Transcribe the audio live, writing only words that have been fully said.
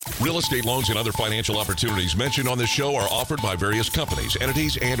Real estate loans and other financial opportunities mentioned on this show are offered by various companies,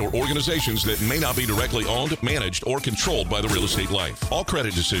 entities, and or organizations that may not be directly owned, managed, or controlled by the Real Estate Life. All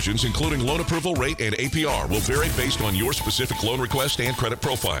credit decisions, including loan approval rate and APR, will vary based on your specific loan request and credit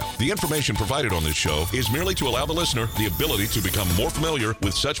profile. The information provided on this show is merely to allow the listener the ability to become more familiar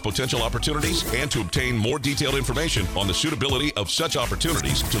with such potential opportunities and to obtain more detailed information on the suitability of such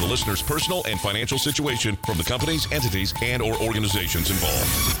opportunities to the listener's personal and financial situation from the companies, entities, and or organizations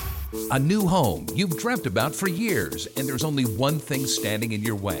involved. A new home you've dreamt about for years, and there's only one thing standing in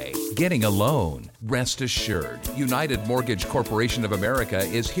your way: getting a loan. Rest assured, United Mortgage Corporation of America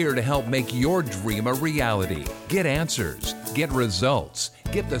is here to help make your dream a reality. Get answers, get results,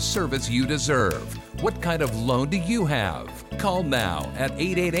 get the service you deserve. What kind of loan do you have? Call now at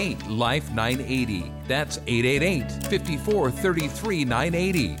 888-LIFE-980. That's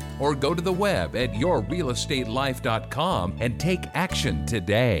 888-5433-980. Or go to the web at yourrealestatelife.com and take action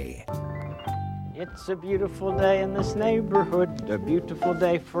today. It's a beautiful day in this neighborhood, a beautiful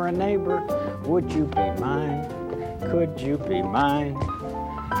day for a neighbor. Would you be mine? Could you be mine?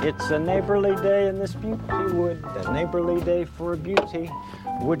 It's a neighborly day in this beauty wood, a neighborly day for beauty.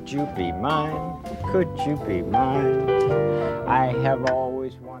 Would you be mine? Could you be mine? I have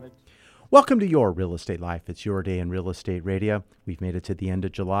always wanted. Welcome to Your Real Estate Life. It's your day in real estate radio. We've made it to the end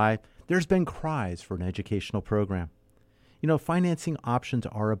of July. There's been cries for an educational program. You know, financing options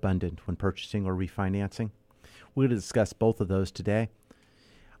are abundant when purchasing or refinancing. We're going to discuss both of those today.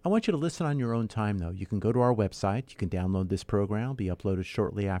 I want you to listen on your own time, though. You can go to our website. You can download this program. It'll be uploaded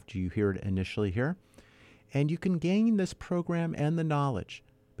shortly after you hear it initially here. And you can gain this program and the knowledge,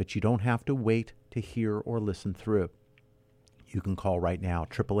 but you don't have to wait to hear or listen through. You can call right now,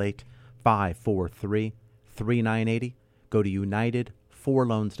 888-543-3980. Go to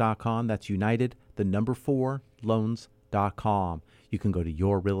United4Loans.com. That's United, the number 4, loans.com. You can go to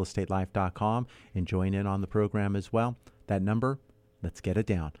yourrealestatelife.com and join in on the program as well. That number, let's get it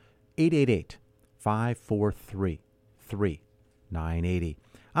down, 888-543-3980.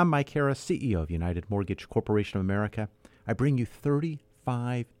 I'm Mike Harris, CEO of United Mortgage Corporation of America. I bring you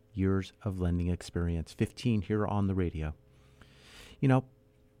 35 years of lending experience, 15 here on the radio. You know,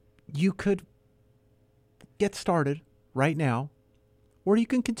 you could get started right now, or you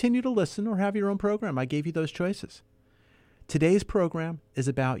can continue to listen or have your own program. I gave you those choices. Today's program is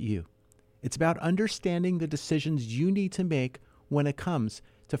about you. It's about understanding the decisions you need to make when it comes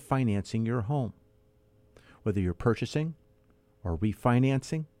to financing your home. Whether you're purchasing or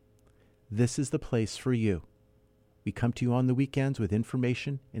refinancing, this is the place for you. We come to you on the weekends with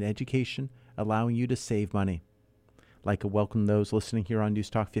information and education, allowing you to save money. I'd like to welcome those listening here on News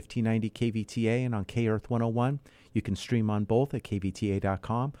Talk 1590 KVTA and on K-Earth 101. You can stream on both at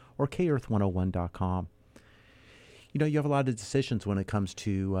kvta.com or kearth101.com. You know, you have a lot of decisions when it comes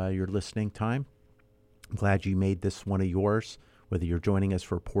to your listening time. I'm glad you made this one of yours, whether you're joining us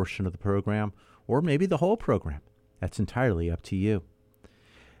for a portion of the program or maybe the whole program. That's entirely up to you.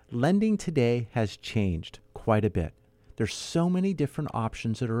 Lending today has changed quite a bit. There's so many different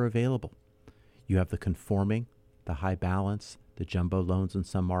options that are available. You have the conforming, the high balance, the jumbo loans in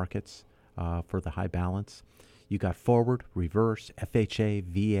some markets for the high balance. You got forward, reverse, FHA,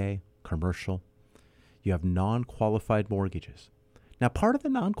 VA, commercial. You have non-qualified mortgages. Now, part of the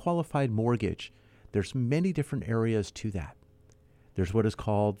non-qualified mortgage, there's many different areas to that. There's what is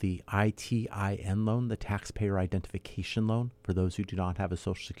called the ITIN loan, the Taxpayer Identification Loan, for those who do not have a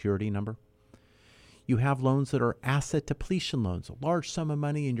Social Security number. You have loans that are asset depletion loans, a large sum of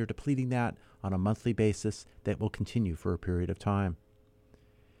money, and you're depleting that on a monthly basis that will continue for a period of time.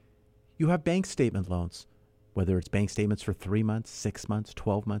 You have bank statement loans, whether it's bank statements for 3 months, 6 months,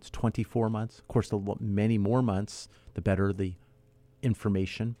 12 months, 24 months. Of course, the many more months, the better the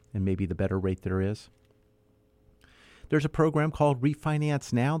information and maybe the better rate there is. There's a program called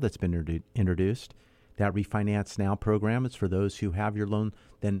Refinance Now that's been introduced. That Refinance Now program is for those who have your loan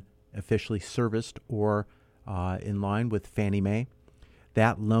then officially serviced or in line with Fannie Mae.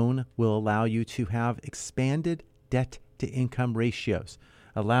 That loan will allow you to have expanded debt-to-income ratios,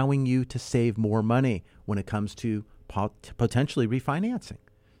 allowing you to save more money when it comes to potentially refinancing.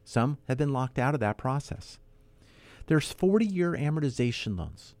 Some have been locked out of that process. There's 40-year amortization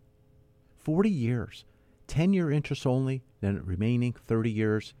loans. 40 years. 10-year interest only, then remaining 30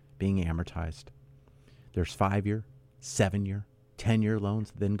 years being amortized. There's 5-year, 7-year, 10-year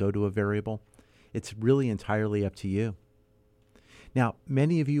loans that then go to a variable. It's really entirely up to you. Now,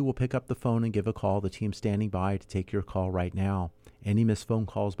 many of you will pick up the phone and give a call. The team's standing by to take your call right now. Any missed phone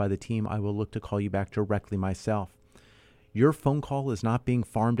calls by the team, I will look to call you back directly myself. Your phone call is not being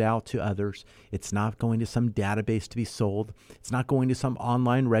farmed out to others. It's not going to some database to be sold. It's not going to some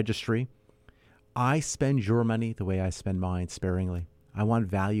online registry. I spend your money the way I spend mine, sparingly. I want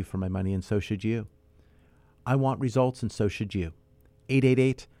value for my money, and so should you. I want results, and so should you.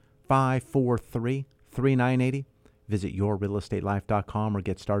 888-543-3980. Visit yourrealestatelife.com or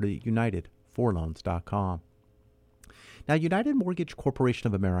get started at unitedforloans.com. Now, United Mortgage Corporation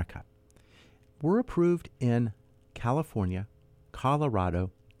of America, we're approved in California,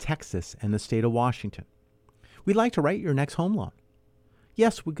 Colorado, Texas, and the state of Washington. We'd like to write your next home loan.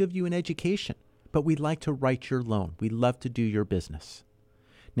 Yes, we'll give you an education, but we'd like to write your loan. We'd love to do your business.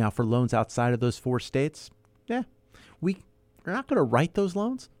 Now, for loans outside of those 4 states, we're not going to write those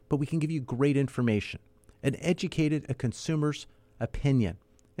loans, but we can give you great information, a consumer's opinion,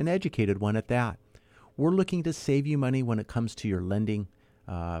 an educated one at that. We're looking to save you money when it comes to your lending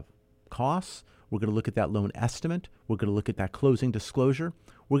costs. We're going to look at that loan estimate. We're going to look at that closing disclosure.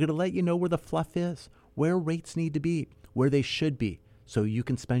 We're going to let you know where the fluff is, where rates need to be, where they should be, so you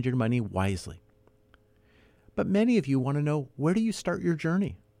can spend your money wisely. But many of you want to know, where do you start your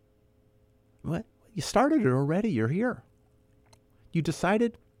journey? What? You started it already. You're here. You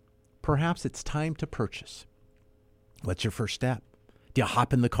decided perhaps it's time to purchase. What's your first step? Do you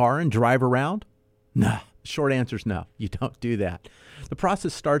hop in the car and drive around? Nah. Short answer is no. You don't do that. The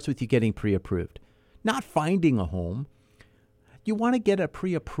process starts with you getting pre-approved, not finding a home. You want to get a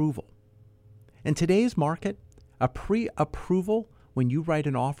pre-approval. In today's market, a pre-approval, when you write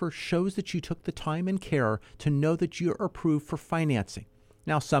an offer, shows that you took the time and care to know that you're approved for financing.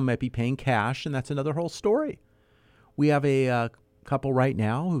 Now, some might be paying cash, and that's another whole story. We have a couple right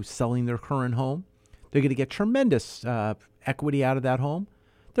now who's selling their current home. They're going to get tremendous equity out of that home.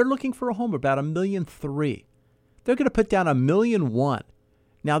 They're looking for a home about $1.3 million. They're going to put down $1.1 million.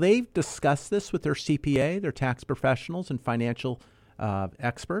 Now, they've discussed this with their CPA, their tax professionals and financial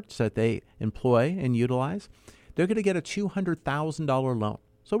experts that they employ and utilize. They're going to get a $200,000 loan.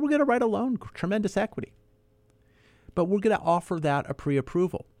 So we're going to write a loan, tremendous equity. But we're going to offer that a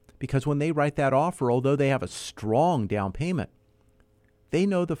pre-approval, because when they write that offer, although they have a strong down payment, they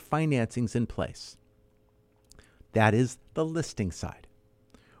know the financing's in place. That is the listing side.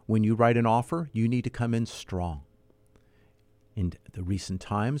 When you write an offer, you need to come in strong. In the recent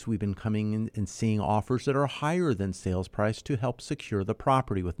times, we've been coming in and seeing offers that are higher than sales price to help secure the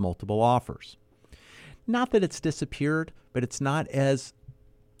property with multiple offers. Not that it's disappeared, but it's not as,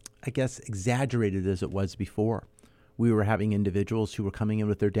 exaggerated as it was before. We were having individuals who were coming in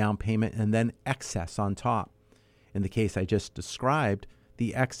with their down payment and then excess on top. In the case I just described,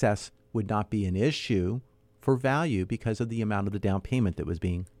 the excess would not be an issue for value because of the amount of the down payment that was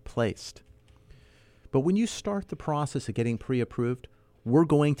being placed. But when you start the process of getting pre-approved, we're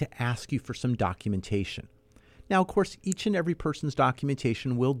going to ask you for some documentation. Now, of course, each and every person's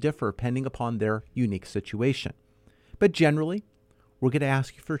documentation will differ depending upon their unique situation. But generally, we're going to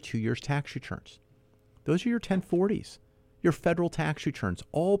ask you for 2 years tax returns. Those are your 1040s, your federal tax returns,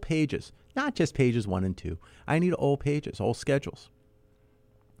 all pages, not just pages 1 and 2. I need all pages, all schedules.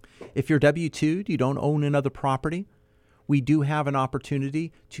 If you're W-2'd, you don't own another property, we do have an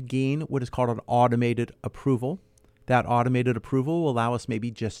opportunity to gain what is called an automated approval. That automated approval will allow us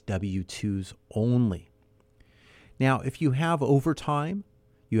maybe just W-2s only. Now, if you have overtime,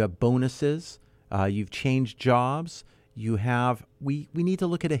 you have bonuses, you've changed jobs, we need to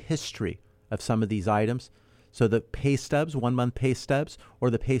look at a history of some of these items. So the pay stubs, 1 month pay stubs, or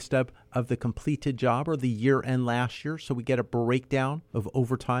the pay stub of the completed job or the year end last year. So we get a breakdown of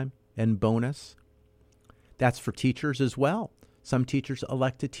overtime and bonus. That's for teachers as well. Some teachers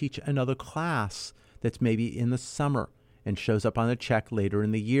elect to teach another class that's maybe in the summer and shows up on a check later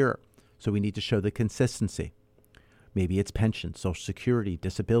in the year. So we need to show the consistency. Maybe it's pension, Social Security,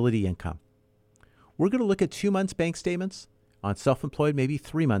 disability income. We're going to look at 2 months bank statements. On self-employed, maybe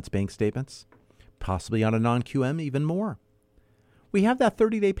 3 months bank statements. Possibly on a non-QM, even more. We have that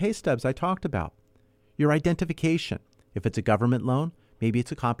 30-day pay stubs I talked about. Your identification. If it's a government loan, maybe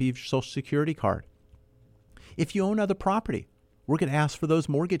it's a copy of your Social Security card. If you own other property, we're going to ask for those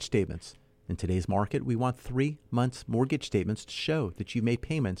mortgage statements. In today's market, we want 3 months mortgage statements to show that you made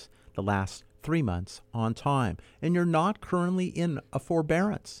payments the last 3 months on time, and you're not currently in a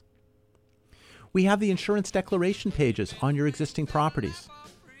forbearance. We have the insurance declaration pages on your existing properties.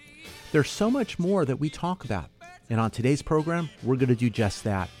 There's so much more that we talk about. And on today's program, we're going to do just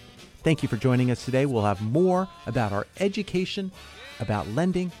that. Thank you for joining us today. We'll have more about our education, about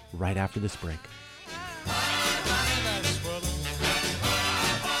lending, right after this break.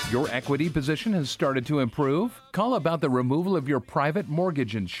 Your equity position has started to improve? Call about the removal of your private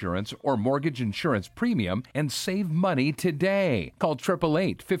mortgage insurance or mortgage insurance premium and save money today. Call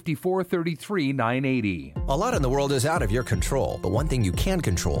 888-5433-980. A lot in the world is out of your control, but one thing you can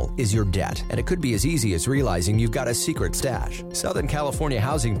control is your debt. And it could be as easy as realizing you've got a secret stash. Southern California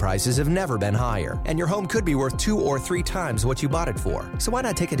housing prices have never been higher, and your home could be worth 2 or 3 times what you bought it for. So why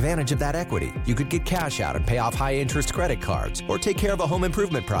not take advantage of that equity? You could get cash out and pay off high-interest credit cards, or take care of a home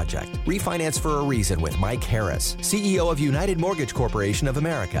improvement project. Refinance for a reason with Mike Harris, CEO of United Mortgage Corporation of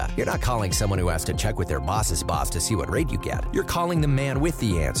America. You're not calling someone who has to check with their boss's boss to see what rate you get. You're calling the man with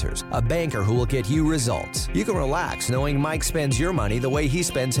the answers, a banker who will get you results. You can relax knowing Mike spends your money the way he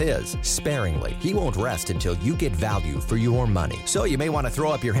spends his, sparingly. He won't rest until you get value for your money. So you may want to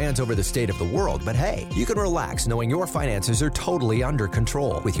throw up your hands over the state of the world, but hey, you can relax knowing your finances are totally under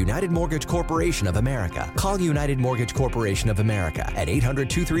control with United Mortgage Corporation of America. Call United Mortgage Corporation of America at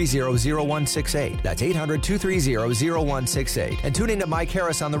 800-230-0168. That's 800-230-0168. And tune in to Mike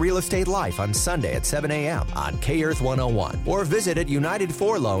Harris on the Real Estate Life on Sunday at 7 a.m. on K-Earth 101 or visit at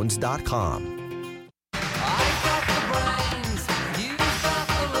UnitedForLoans.com.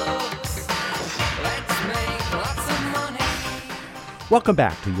 Welcome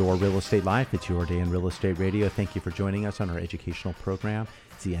back to Your Real Estate Life. It's your day in real estate radio. Thank you for joining us on our educational program.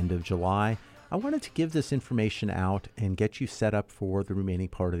 It's the end of July. I wanted to give this information out and get you set up for the remaining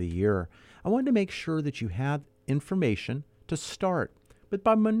part of the year. I wanted to make sure that you had information to start, but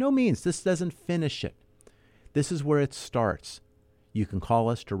by no means, this doesn't finish it. This is where it starts. You can call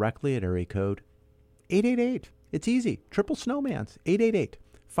us directly at area code 888. It's easy. Triple Snowmans,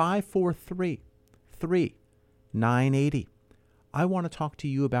 888-543-3980. I want to talk to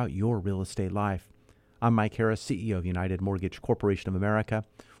you about your real estate life. I'm Mike Harris, CEO of United Mortgage Corporation of America.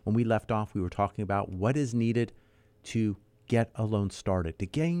 When we left off, we were talking about what is needed to get a loan started, to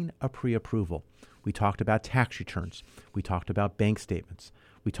gain a pre-approval. We talked about tax returns. We talked about bank statements.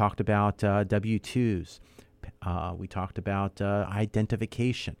 We talked about W-2s. We talked about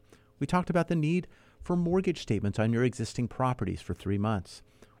identification. We talked about the need for mortgage statements on your existing properties for 3 months.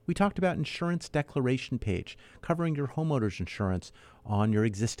 We talked about insurance declaration page, covering your homeowner's insurance on your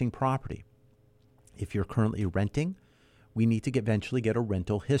existing property. If you're currently renting, we need to eventually get a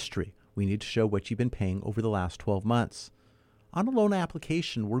rental history. We need to show what you've been paying over the last 12 months. On a loan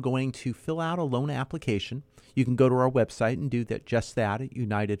application, we're going to fill out a loan application. You can go to our website and do just that at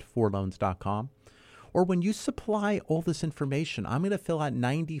UnitedForLoans.com. Or when you supply all this information, I'm going to fill out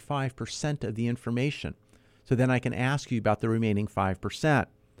 95% of the information. So then I can ask you about the remaining 5%.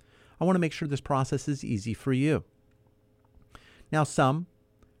 I want to make sure this process is easy for you. Now,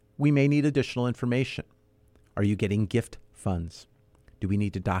 we may need additional information. Are you getting gift funds? Do we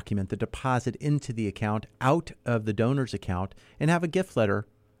need to document the deposit into the account out of the donor's account and have a gift letter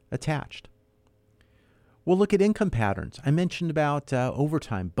attached? We'll look at income patterns. I mentioned about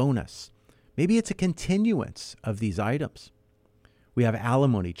overtime, bonus. Maybe it's a continuance of these items. We have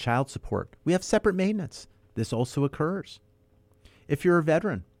alimony, child support. We have separate maintenance. This also occurs. If you're a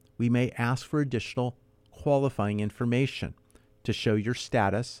veteran, we may ask for additional qualifying information to show your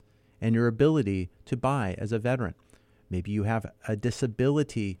status and your ability to buy as a veteran. Maybe you have a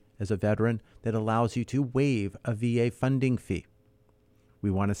disability as a veteran that allows you to waive a VA funding fee. We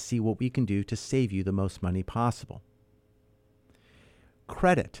want to see what we can do to save you the most money possible.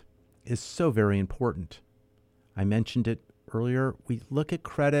 Credit is so very important. I mentioned it earlier. We look at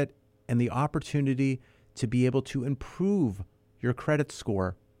credit and the opportunity to be able to improve your credit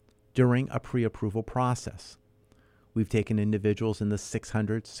score during a pre-approval process. We've taken individuals in the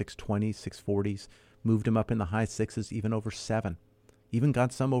 600s, 620s, 640s, moved them up in the high 6s, even over 7, even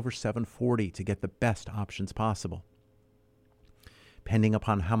got some over 740 to get the best options possible. Depending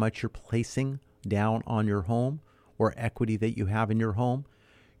upon how much you're placing down on your home or equity that you have in your home,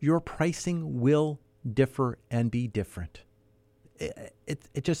 your pricing will differ and be different.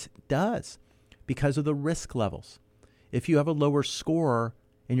 It just does because of the risk levels. If you have a lower score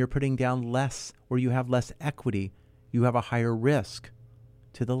and you're putting down less or you have less equity, you have a higher risk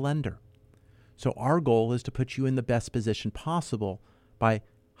to the lender. So our goal is to put you in the best position possible by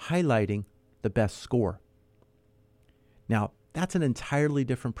highlighting the best score. Now, that's an entirely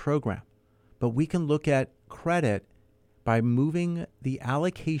different program, but we can look at credit by moving the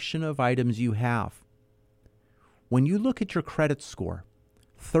allocation of items you have. When you look at your credit score,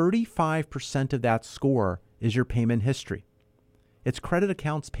 35% of that score is your payment history. It's credit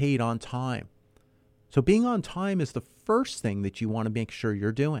accounts paid on time. So being on time is the first thing that you want to make sure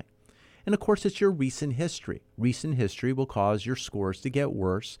you're doing. And of course, it's your recent history. Recent history will cause your scores to get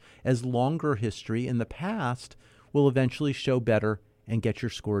worse, as longer history in the past will eventually show better and get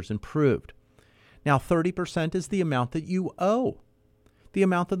your scores improved. Now, 30% is the amount that you owe, the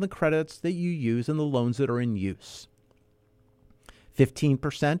amount of the credits that you use and the loans that are in use.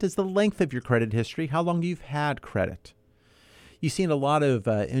 15% is the length of your credit history, how long you've had credit. You've seen a lot of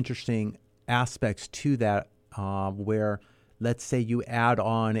interesting aspects to that where, let's say you add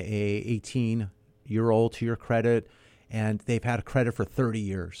on a 18-year-old to your credit and they've had a credit for 30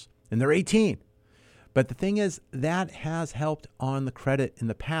 years and they're 18. But the thing is, that has helped on the credit in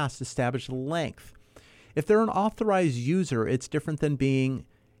the past establish length. If they're an authorized user, it's different than being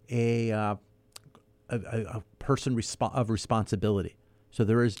a person of responsibility. So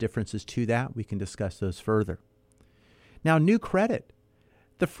there is differences to that. We can discuss those further. Now, new credit.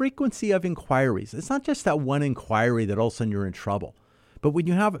 The frequency of inquiries. It's not just that one inquiry that all of a sudden you're in trouble. But when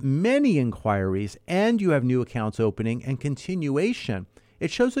you have many inquiries and you have new accounts opening and continuation,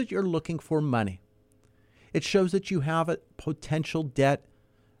 it shows that you're looking for money. It shows that you have a potential debt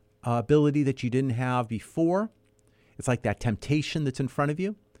ability that you didn't have before. It's like that temptation that's in front of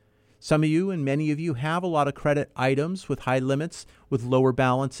you. Some of you and many of you have a lot of credit items with high limits, with lower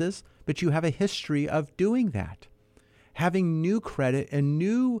balances, but you have a history of doing that. Having new credit and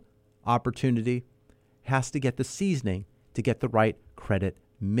new opportunity has to get the seasoning to get the right credit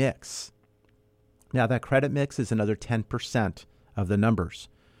mix. Now, that credit mix is another 10% of the numbers,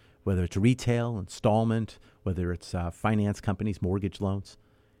 whether it's retail, installment, whether it's finance companies, mortgage loans.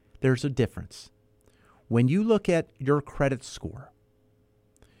 There's a difference. When you look at your credit score,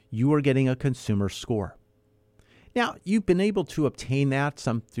 you are getting a consumer score. Now, you've been able to obtain that,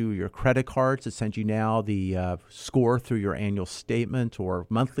 some through your credit cards that send you now the score through your annual statement or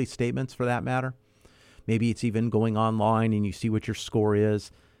monthly statements for that matter. Maybe it's even going online and you see what your score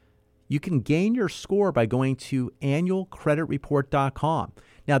is. You can gain your score by going to annualcreditreport.com.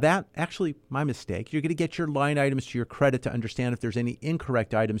 Now that, actually, my mistake, you're going to get your line items to your credit to understand if there's any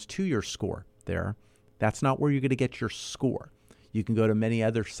incorrect items to your score there. That's not where you're going to get your score. You can go to many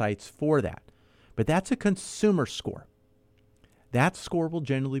other sites for that. But that's a consumer score. That score will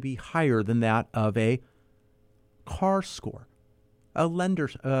generally be higher than that of a car score, a lender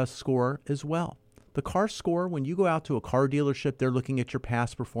score as well. The car score, when you go out to a car dealership, they're looking at your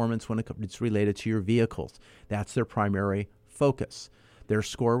past performance when it's related to your vehicles. That's their primary focus. Their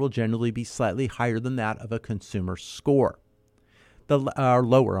score will generally be slightly higher than that of a consumer score.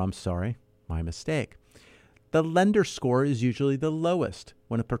 My mistake. The lender score is usually the lowest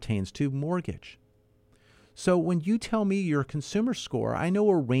when it pertains to mortgage. So when you tell me your consumer score, I know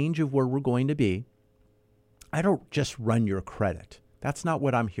a range of where we're going to be. I don't just run your credit. That's not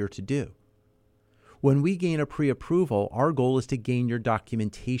what I'm here to do. When we gain a pre-approval, our goal is to gain your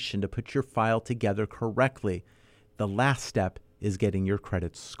documentation to put your file together correctly. The last step is getting your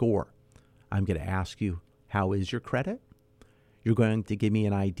credit score. I'm going to ask you, how is your credit? You're going to give me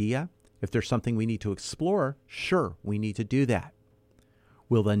an idea. If there's something we need to explore, sure, we need to do that.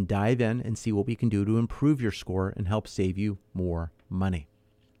 We'll then dive in and see what we can do to improve your score and help save you more money.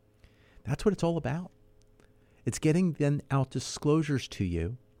 That's what it's all about. It's getting then out disclosures to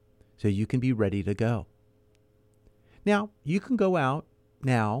you so you can be ready to go. Now, you can go out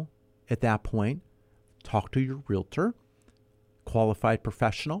now at that point, talk to your realtor, qualified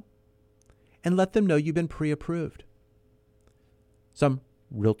professional, and let them know you've been pre-approved. Some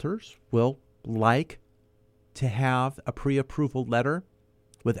realtors will like to have a pre-approval letter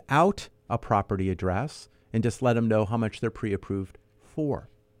without a property address and just let them know how much they're pre-approved for.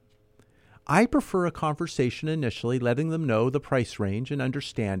 I prefer a conversation initially, letting them know the price range and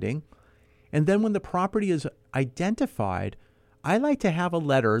understanding. And then when the property is identified, I like to have a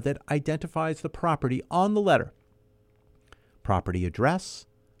letter that identifies the property on the letter. Property address,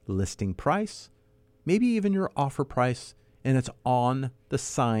 listing price, maybe even your offer price, and it's on the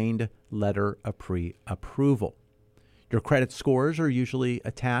signed letter of pre-approval. Your credit scores are usually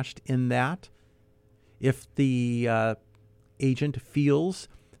attached in that. If the agent feels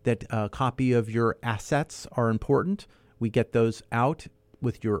that a copy of your assets are important, we get those out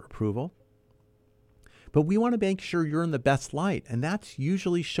with your approval. But we want to make sure you're in the best light, and that's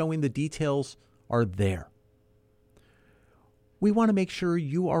usually showing the details are there. We want to make sure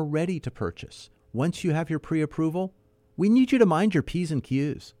you are ready to purchase. Once you have your pre-approval, we need you to mind your P's and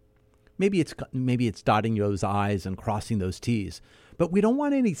Q's. Maybe it's dotting those I's and crossing those T's, but we don't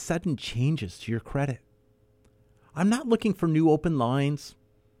want any sudden changes to your credit. I'm not looking for new open lines.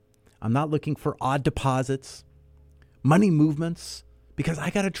 I'm not looking for odd deposits, money movements, because I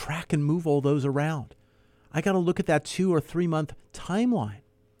got to track and move all those around. I got to look at that 2 or 3 month timeline.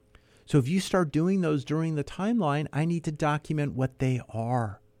 So if you start doing those during the timeline, I need to document what they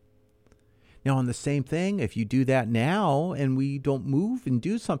are. Now, on the same thing, if you do that now and we don't move and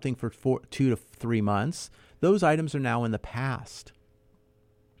do something for 2 to 3 months, those items are now in the past.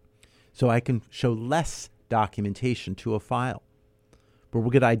 So I can show less documentation to a file. But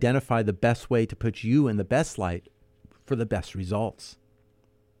we're going to identify the best way to put you in the best light for the best results.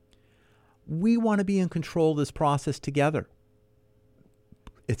 We want to be in control of this process together.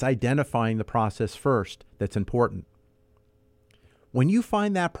 It's identifying the process first that's important. When you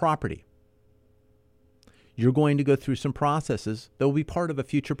find that property, you're going to go through some processes that will be part of a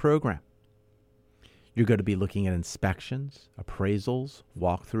future program. You're going to be looking at inspections, appraisals,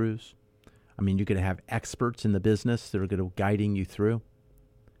 walkthroughs. I mean, you're going to have experts in the business that are going to be guiding you through.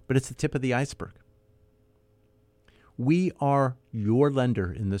 But it's the tip of the iceberg. We are your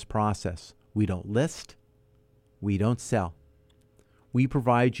lender in this process. We don't list. We don't sell. We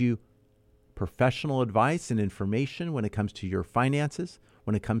provide you professional advice and information when it comes to your finances,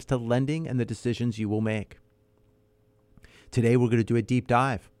 when it comes to lending and the decisions you will make. Today, we're going to do a deep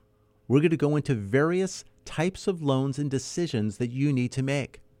dive. We're going to go into various types of loans and decisions that you need to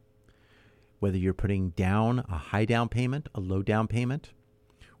make. Whether you're putting down a high down payment, a low down payment,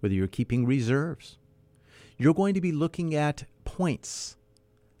 whether you're keeping reserves, you're going to be looking at points,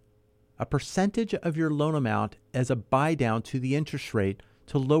 a percentage of your loan amount as a buy down to the interest rate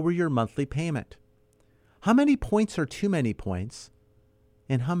to lower your monthly payment. How many points are too many points,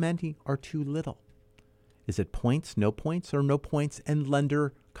 and how many are too little? Is it points, no points, or no points and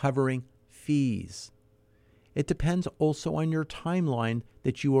lender covering fees? It depends also on your timeline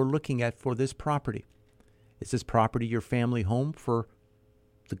that you are looking at for this property. Is this property your family home for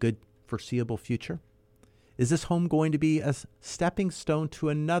the good foreseeable future? Is this home going to be a stepping stone to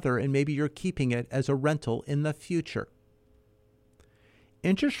another, and maybe you're keeping it as a rental in the future?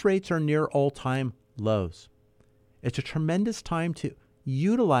 Interest rates are near all-time lows. It's a tremendous time to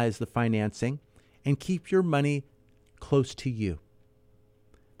utilize the financing and keep your money close to you.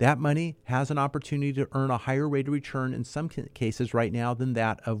 That money has an opportunity to earn a higher rate of return in some cases right now than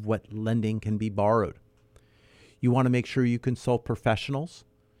that of what lending can be borrowed. You want to make sure you consult professionals,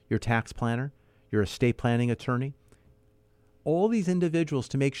 your tax planner, your estate planning attorney, all these individuals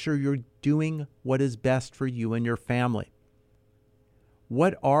to make sure you're doing what is best for you and your family.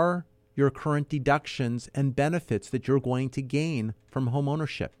 What are your current deductions and benefits that you're going to gain from home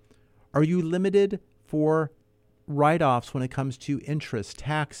ownership? Are you limited for write-offs when it comes to interest,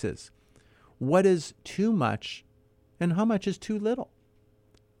 taxes? What is too much and how much is too little?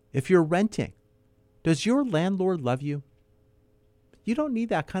 If you're renting, does your landlord love you? You don't need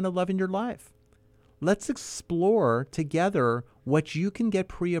that kind of love in your life. Let's explore together what you can get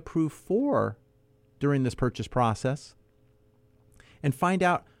pre-approved for during this purchase process and find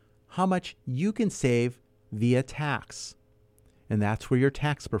out how much you can save via tax. And that's where your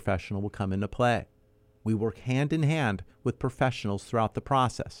tax professional will come into play. We work hand in hand with professionals throughout the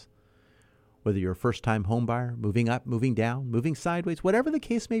process. Whether you're a first-time home buyer, moving up, moving down, moving sideways, whatever the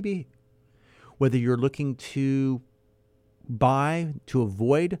case may be. Whether you're looking to buy to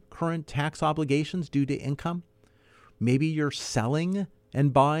avoid current tax obligations due to income. Maybe you're selling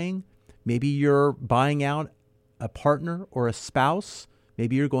and buying. Maybe you're buying out a partner or a spouse.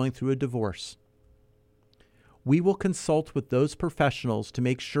 Maybe you're going through a divorce. We will consult with those professionals to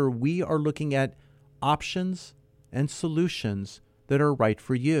make sure we are looking at options and solutions that are right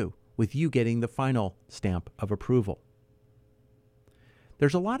for you, with you getting the final stamp of approval.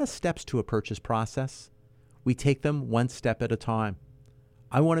 There's a lot of steps to a purchase process. We take them one step at a time.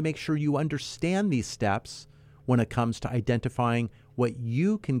 I want to make sure you understand these steps when it comes to identifying what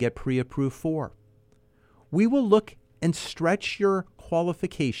you can get pre-approved for. We will look and stretch your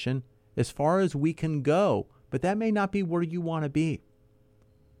qualification as far as we can go, but that may not be where you want to be.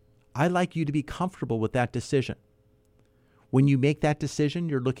 I'd like you to be comfortable with that decision. When you make that decision,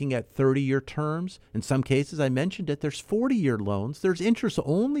 you're looking at 30-year terms. In some cases, I mentioned it, there's 40-year loans. There's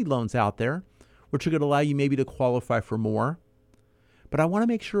interest-only loans out there, which are going to allow you maybe to qualify for more. But I want to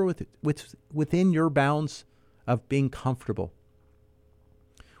make sure within your bounds of being comfortable.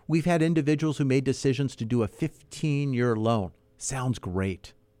 We've had individuals who made decisions to do a 15-year loan. Sounds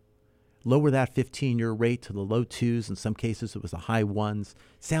great. Lower that 15-year rate to the low 2s. In some cases, it was the high 1s.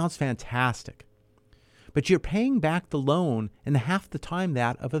 Sounds fantastic. But you're paying back the loan in half the time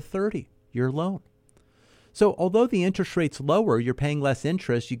that of a 30-year loan. So although the interest rate's lower, you're paying less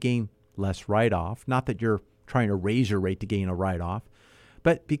interest, you gain less write-off. Not that you're trying to raise your rate to gain a write-off,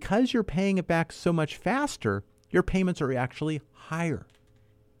 but because you're paying it back so much faster, your payments are actually higher.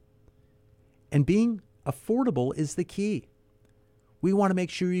 And being affordable is the key. We want to make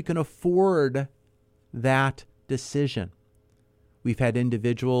sure you can afford that decision. We've had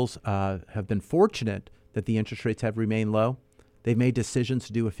individuals have been fortunate that the interest rates have remained low. They've made decisions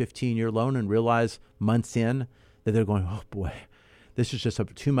to do a 15-year loan and realize months in that they're going, oh boy, this is just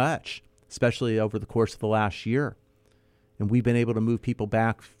too much, especially over the course of the last year. And we've been able to move people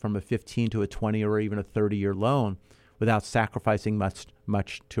back from a 15 to a 20 or even a 30-year loan without sacrificing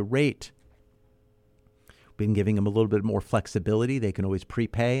much to rate. We've been giving them a little bit more flexibility. They can always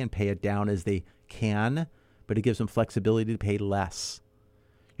prepay and pay it down as they can, but it gives them flexibility to pay less.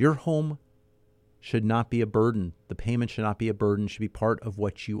 Your home should not be a burden. The payment should not be a burden. It should be part of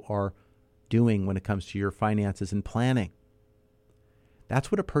what you are doing when it comes to your finances and planning.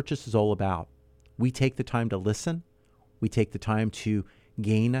 That's what a purchase is all about. We take the time to listen. We take the time to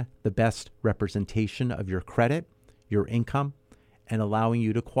gain the best representation of your credit, your income, and allowing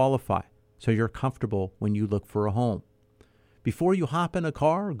you to qualify so you're comfortable when you look for a home. Before you hop in a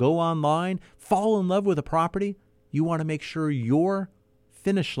car, go online, fall in love with a property, you want to make sure your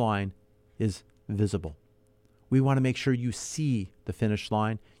finish line is visible. We want to make sure you see the finish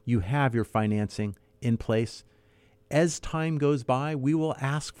line. You have your financing in place. As time goes by, we will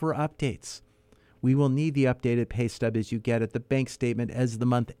ask for updates. We will need the updated pay stub as you get it, the bank statement as the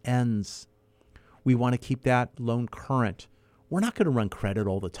month ends. We want to keep that loan current. We're not going to run credit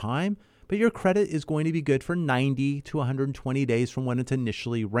all the time, but your credit is going to be good for 90 to 120 days from when it's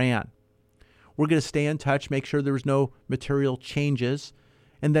initially ran. We're going to stay in touch, make sure there's no material changes,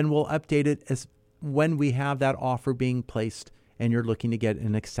 and then we'll update it as when we have that offer being placed and you're looking to get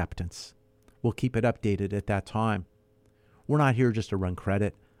an acceptance. We'll keep it updated at that time. We're not here just to run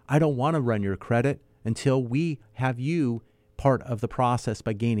credit. I don't want to run your credit until we have you part of the process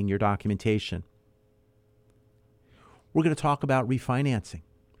by gaining your documentation. We're going to talk about refinancing.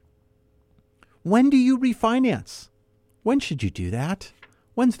 When do you refinance? When should you do that?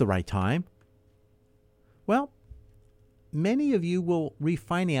 When's the right time? Well, many of you will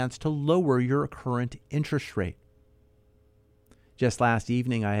refinance to lower your current interest rate. Just last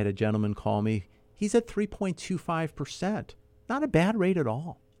evening, I had a gentleman call me. He's at 3.25%. Not a bad rate at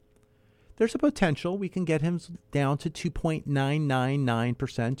all. There's a potential we can get him down to 2.999%,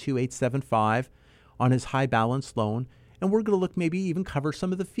 2.875 on his high balance loan, and we're going to look maybe even cover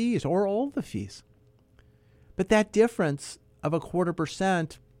some of the fees or all of the fees. But that difference of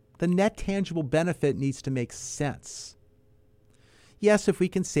 0.25%, the net tangible benefit needs to make sense. Yes, if we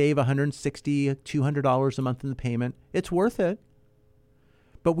can save $160, $200 a month in the payment, it's worth it.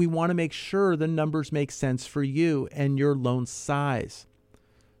 But we want to make sure the numbers make sense for you and your loan size.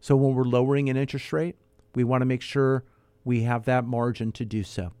 So when we're lowering an interest rate, we want to make sure we have that margin to do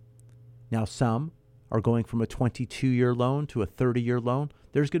so. Now, some are going from a 22-year loan to a 30-year loan.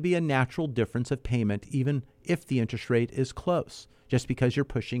 There's going to be a natural difference of payment, even if the interest rate is close, just because you're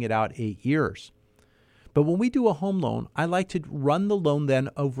pushing it out 8 years. But when we do a home loan, I like to run the loan then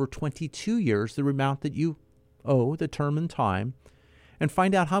over 22 years, the amount that you owe, the term and time, and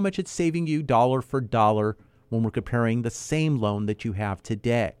find out how much it's saving you dollar for dollar when we're comparing the same loan that you have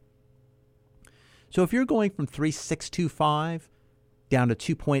today. So if you're going from 3.625 down to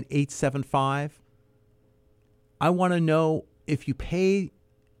 2.875, I want to know if you pay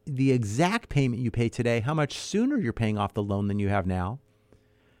the exact payment you pay today, how much sooner you're paying off the loan than you have now.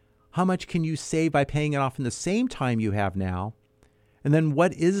 How much can you save by paying it off in the same time you have now? And then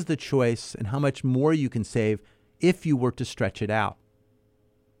what is the choice and how much more you can save if you were to stretch it out?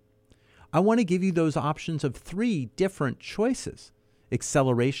 I want to give you those options of 3 different choices: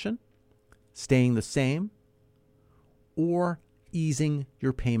 acceleration, staying the same, or easing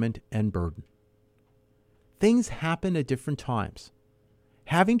your payment and burden. Things happen at different times.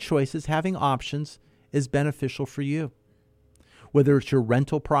 Having choices, having options is beneficial for you. Whether it's your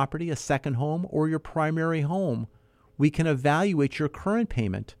rental property, a second home, or your primary home, we can evaluate your current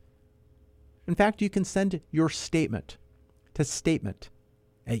payment. In fact, you can send your statement to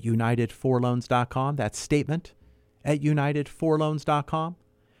statement@unitedforloans.com. That's statement@unitedforloans.com.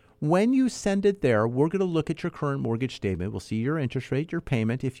 When you send it there, we're going to look at your current mortgage statement. We'll see your interest rate, your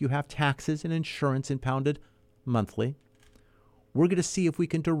payment, if you have taxes and insurance impounded monthly. We're going to see if we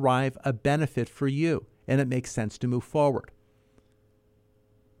can derive a benefit for you and it makes sense to move forward.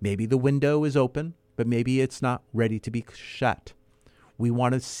 Maybe the window is open, but maybe it's not ready to be shut. We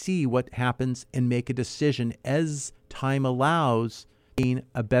want to see what happens and make a decision as time allows, being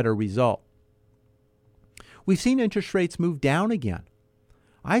a better result. We've seen interest rates move down again.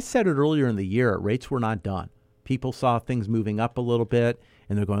 I said it earlier in the year, rates were not done. People saw things moving up a little bit,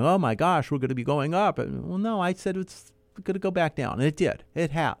 and they're going, oh my gosh, we're going to be going up. Well, no, I said it's going to go back down, and it did.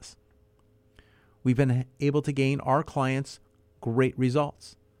 It has. We've been able to gain our clients great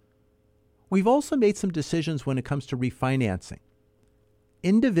results. We've also made some decisions when it comes to refinancing.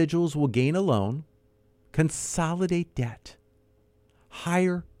 individuals will gain a loan, consolidate debt,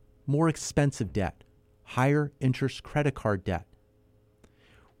 higher, more expensive debt, higher interest credit card debt,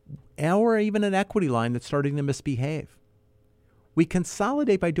 or even an equity line that's starting to misbehave. We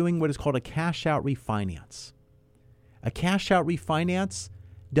consolidate by doing what is called a cash-out refinance. A cash-out refinance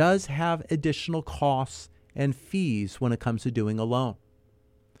does have additional costs and fees when it comes to doing a loan.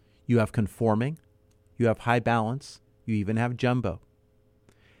 You have conforming, you have high balance, you even have jumbo.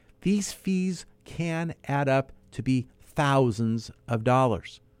 These fees can add up to be thousands of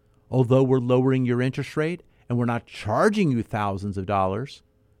dollars. Although we're lowering your interest rate and we're not charging you thousands of dollars,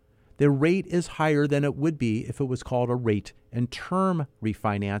 the rate is higher than it would be if it was called a rate and term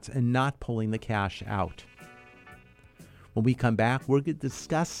refinance and not pulling the cash out. When we come back, we're going to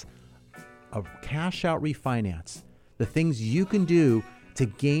discuss a cash out refinance, the things you can do to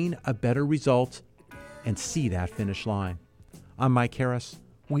gain a better result and see that finish line. I'm Mike Harris.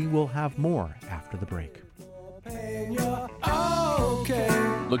 We will have more after the break.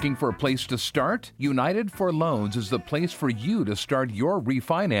 Looking for a place to start? United for Loans is the place for you to start your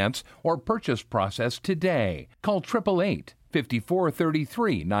refinance or purchase process today. Call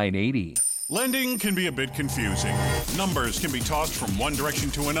 888-5433-980. Lending can be a bit confusing. Numbers can be tossed from one direction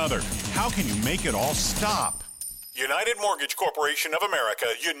to another. How can you make it all stop? United Mortgage Corporation of America,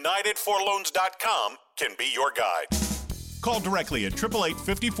 UnitedForLoans.com can be your guide. Call directly at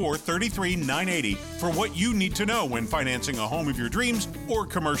 888-5433-980 for what you need to know when financing a home of your dreams or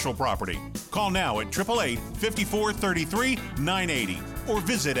commercial property. Call now at 888-5433-980 or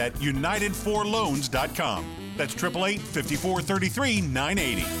visit at UnitedForLoans.com. That's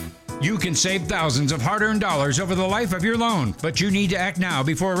 888-5433-980. You can save thousands of hard-earned dollars over the life of your loan, but you need to act now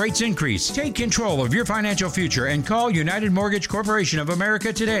before rates increase. Take control of your financial future and call United Mortgage Corporation of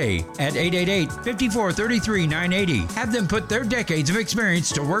America today at 888-5433-980. Have them put their decades of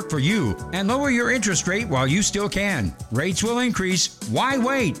experience to work for you and lower your interest rate while you still can. Rates will increase. Why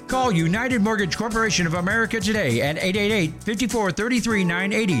wait? Call United Mortgage Corporation of America today at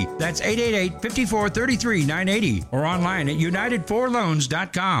 888-5433-980. That's 888-5433-980 or online at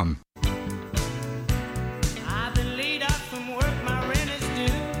UnitedForLoans.com.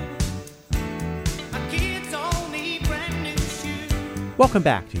 Welcome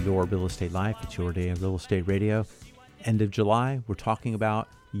back to Your Real Estate Life. It's your day of real estate radio. End of July, we're talking about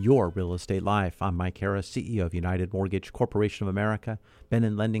your real estate life. I'm Mike Harris, CEO of United Mortgage Corporation of America. Been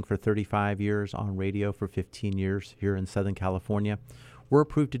in lending for 35 years, on radio for 15 years here in Southern California. We're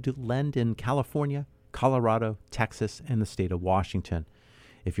approved to lend in California, Colorado, Texas, and the state of Washington.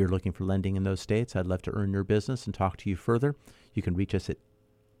 If you're looking for lending in those states, I'd love to earn your business and talk to you further. You can reach us at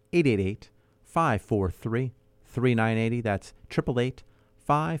 888-543-3980. That's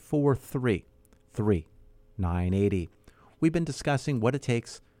 888-543-3980. We've been discussing what it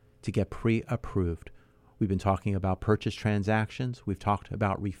takes to get pre-approved. We've been talking about purchase transactions. We've talked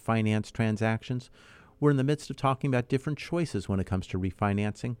about refinance transactions. We're in the midst of talking about different choices when it comes to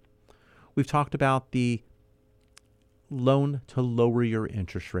refinancing. We've talked about the loan to lower your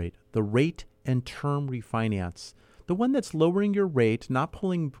interest rate, the rate and term refinance, the one that's lowering your rate, not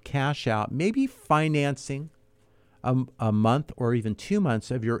pulling cash out, maybe financing a month or even 2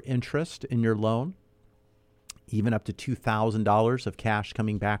 months of your interest in your loan, even up to $2,000 of cash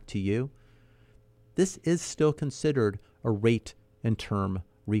coming back to you. This is still considered a rate and term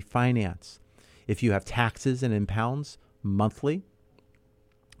refinance. If you have taxes and impounds monthly,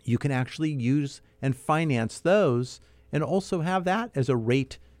 you can actually use and finance those and also have that as a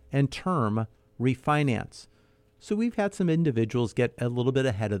rate and term refinance. So we've had some individuals get a little bit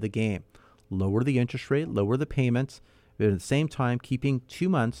ahead of the game. Lower the interest rate, lower the payments, but at the same time keeping 2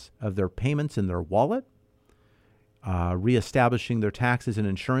 months of their payments in their wallet, reestablishing their taxes and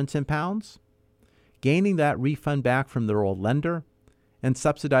insurance impounds, gaining that refund back from their old lender, and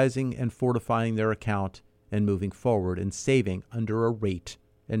subsidizing and fortifying their account and moving forward and saving under a rate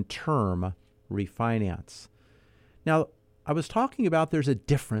and term refinance. Now, I was talking about there's a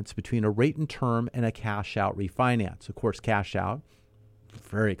difference between a rate and term and a cash out refinance. Of course, cash out,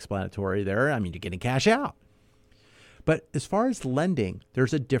 very explanatory there. I mean, you're getting cash out. But as far as lending,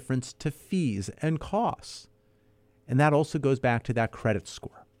 there's a difference to fees and costs. And that also goes back to that credit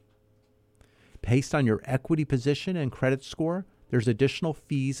score. Based on your equity position and credit score, there's additional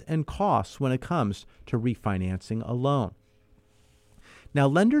fees and costs when it comes to refinancing a loan. Now,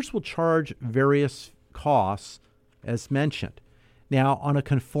 lenders will charge various costs as mentioned. Now, on a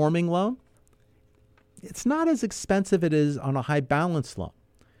conforming loan, it's not as expensive as it is on a high balance loan.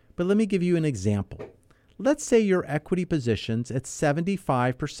 But let me give you an example. Let's say your equity position's at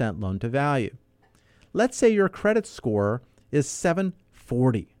 75% loan to value. Let's say your credit score is 750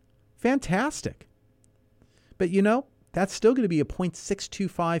 640. Fantastic. But that's still going to be a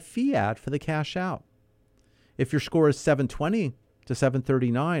 0.625 fee add for the cash out. If your score is 720 to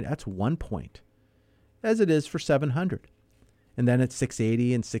 739, that's 1 point, as it is for 700. And then at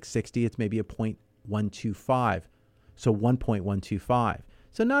 680 and 660, it's maybe a 0.125. So 1.125.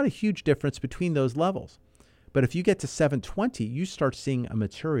 So not a huge difference between those levels. But if you get to 720, you start seeing a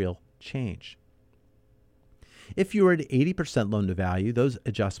material change. If you're at 80% loan to value, those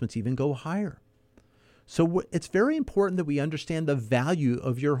adjustments even go higher. So it's very important that we understand the value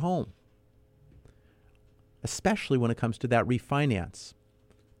of your home, especially when it comes to that refinance.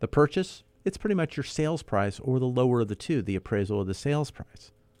 The purchase, it's pretty much your sales price or the lower of the two, the appraisal of the sales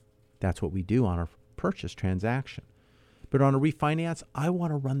price. That's what we do on a purchase transaction. But on a refinance, I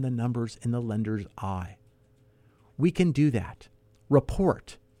want to run the numbers in the lender's eye. We can do that.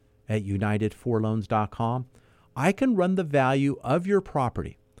 Report at UnitedForLoans.com. I can run the value of your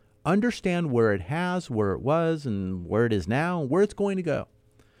property, understand where it was, and where it is now, and where it's going to go.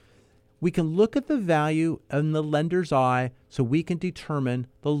 We can look at the value in the lender's eye so we can determine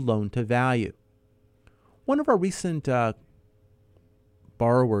the loan to value. One of our recent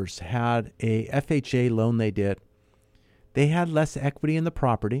borrowers had a FHA loan they did. They had less equity in the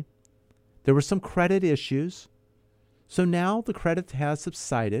property. There were some credit issues. So now the credit has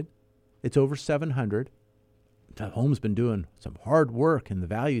subsided. It's over 700. The home's been doing some hard work and the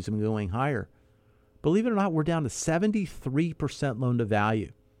values have been going higher. Believe it or not, we're down to 73% loan to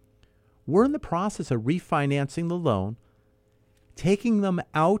value. We're in the process of refinancing the loan, taking them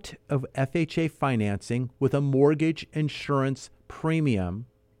out of FHA financing with a mortgage insurance premium,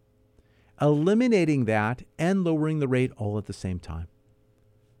 eliminating that and lowering the rate all at the same time.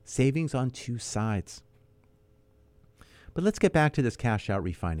 Savings on two sides. But let's get back to this cash out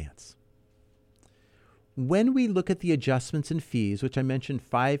refinance. When we look at the adjustments and fees, which I mentioned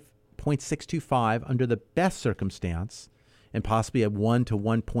 5.625 under the best circumstance, and possibly a 1 to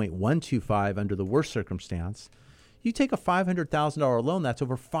 1.125 under the worst circumstance, you take a $500,000 loan, that's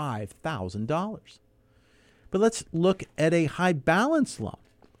over $5,000. But let's look at a high balance loan.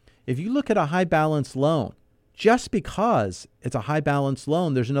 If you look at a high balance loan, just because it's a high balance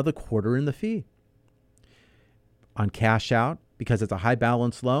loan, there's another quarter in the fee. On cash out, because it's a high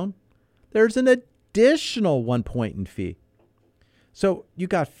balance loan, there's an additional 1 point in fee. So you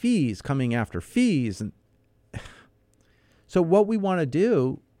got fees coming after fees. And so what we want to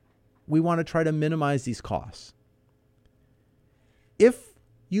do, we want to try to minimize these costs. If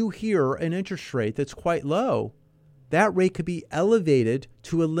you hear an interest rate that's quite low, that rate could be elevated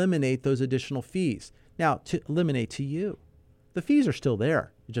to eliminate those additional fees. Now, to eliminate to you, the fees are still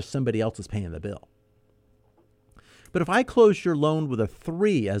there. Just somebody else is paying the bill. But if I closed your loan with a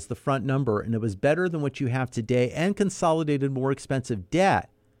 3 as the front number and it was better than what you have today and consolidated more expensive debt,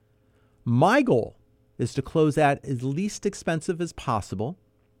 my goal is to close that as least expensive as possible.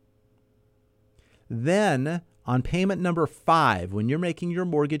 Then on payment number 5, when you're making your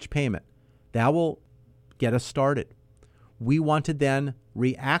mortgage payment, that will get us started. We want to then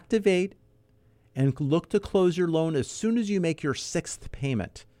reactivate and look to close your loan as soon as you make your 6th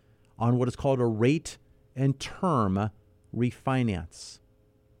payment on what is called a rate and term refinance.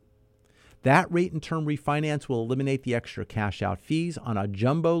 That rate and term refinance will eliminate the extra cash out fees on a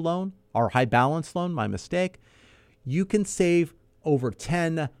jumbo loan or high balance loan, my mistake. You can save over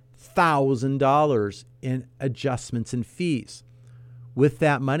 $10,000 in adjustments and fees. With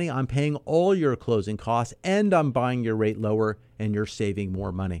that money, I'm paying all your closing costs and I'm buying your rate lower and you're saving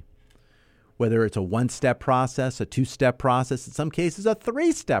more money. Whether it's a 1-step process, a 2-step process, in some cases a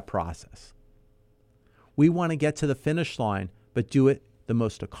 3-step process. We want to get to the finish line, but do it the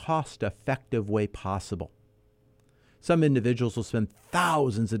most cost-effective way possible. Some individuals will spend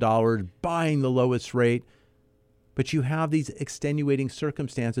thousands of dollars buying the lowest rate, but you have these extenuating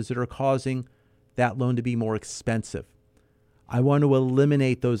circumstances that are causing that loan to be more expensive. I want to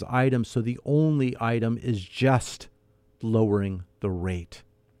eliminate those items so the only item is just lowering the rate.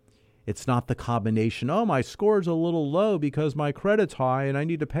 It's not the combination, oh, my score's a little low because my credit's high and I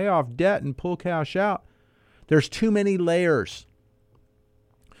need to pay off debt and pull cash out. There's too many layers.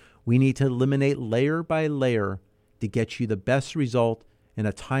 We need to eliminate layer by layer to get you the best result in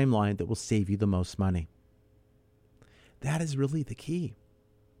a timeline that will save you the most money. That is really the key.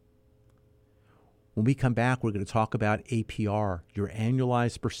 When we come back, we're going to talk about APR, your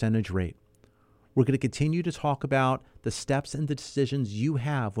annualized percentage rate. We're going to continue to talk about the steps and the decisions you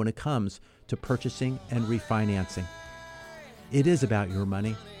have when it comes to purchasing and refinancing. It is about your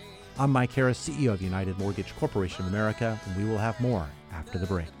money. I'm Mike Harris, CEO of United Mortgage Corporation of America, and we will have more after the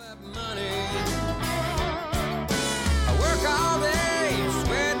break. I work all day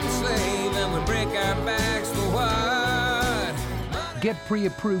Get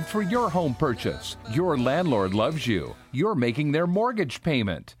pre-approved for your home purchase. Your landlord loves you. You're making their mortgage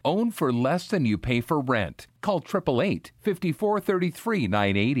payment. Own for less than you pay for rent. Call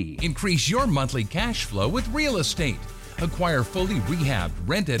 888-5433-980. Increase your monthly cash flow with real estate. Acquire fully rehabbed,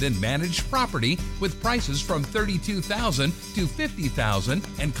 rented, and managed property with prices from $32,000 to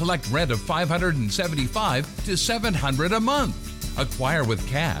 $50,000 and collect rent of $575 to $700 a month. Acquire with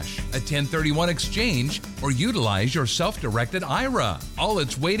cash, a 1031 exchange, or utilize your self-directed IRA. All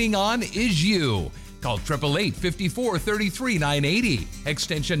it's waiting on is you. Call 888-5433-980,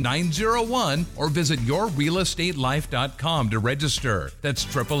 extension 901, or visit yourrealestatelife.com to register. That's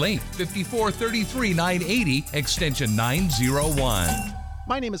 888-5433-980, extension 901.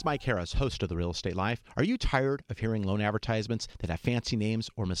 My name is Mike Harris, host of The Real Estate Life. Are you tired of hearing loan advertisements that have fancy names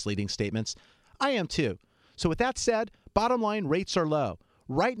or misleading statements? I am too. So with that said, bottom line, rates are low.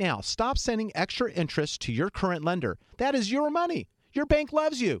 Right now, stop sending extra interest to your current lender. That is your money. Your bank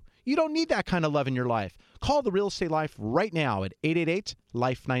loves you. You don't need that kind of love in your life. Call The Real Estate Life right now at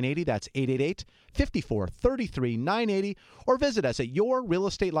 888-LIFE-980. That's 888-5433-980. Or visit us at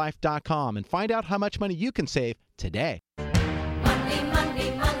yourrealestatelife.com and find out how much money you can save today. Money, money,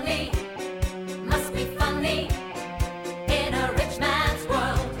 money. Must be funny in a rich man's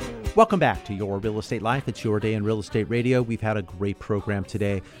world. Welcome back to Your Real Estate Life. It's your day in real estate radio. We've had a great program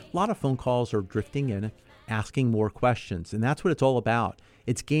today. A lot of phone calls are drifting in, asking more questions, and that's what it's all about.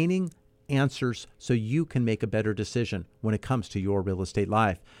 It's gaining answers so you can make a better decision when it comes to your real estate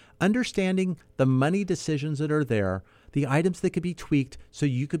life. Understanding the money decisions that are there, the items that could be tweaked so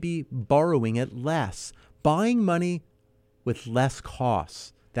you could be borrowing at less, buying money with less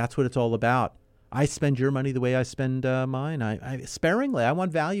costs. That's what it's all about. I spend your money the way I spend mine. I sparingly. I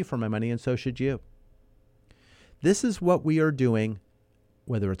want value for my money, and so should you. This is what we are doing,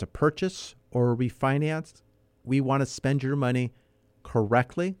 whether it's a purchase or a refinance. We want to spend your money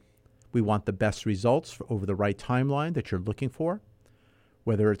correctly. We want the best results over the right timeline that you're looking for,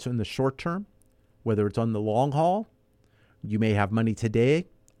 whether it's in the short term, whether it's on the long haul. You may have money today,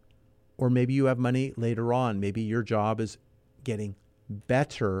 or maybe you have money later on. Maybe your job is getting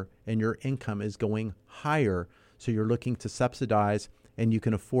better and your income is going higher, so you're looking to subsidize and you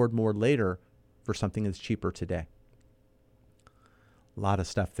can afford more later for something that's cheaper today. A lot of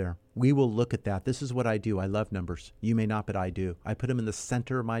stuff there. We will look at that. This is what I do. I love numbers. You may not, but I do. I put them in the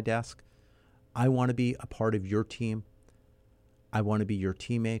center of my desk. I want to be a part of your team. I want to be your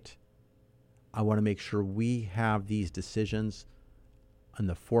teammate. I want to make sure we have these decisions on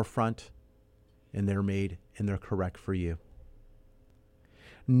the forefront and they're made and they're correct for you.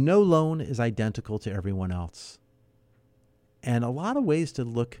 No loan is identical to everyone else. And a lot of ways to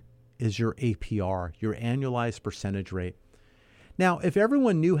look is your APR, your annualized percentage rate. Now, if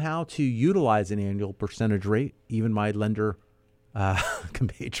everyone knew how to utilize an annual percentage rate, even my lender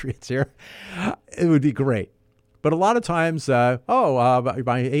compatriots here, it would be great. But a lot of times, my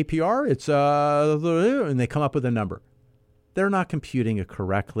APR, it's, and they come up with a number. They're not computing it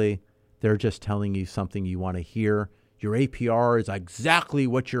correctly. They're just telling you something you want to hear. Your APR is exactly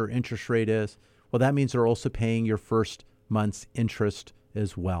what your interest rate is. Well, that means they're also paying your first month's interest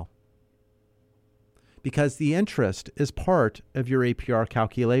as well, because the interest is part of your APR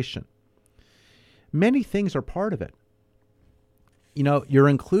calculation. Many things are part of it. You know, you're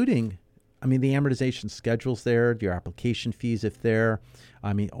including, the amortization schedule's there, your application fees if they're,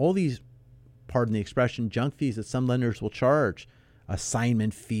 all these, pardon the expression, junk fees that some lenders will charge,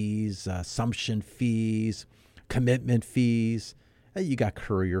 assignment fees, assumption fees, commitment fees. You got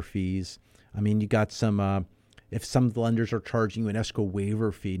courier fees. You got some, if some of the lenders are charging you an escrow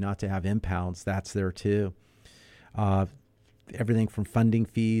waiver fee not to have impounds, that's there too. Everything from funding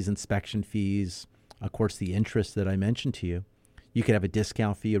fees, inspection fees, of course, the interest that I mentioned to you. You could have a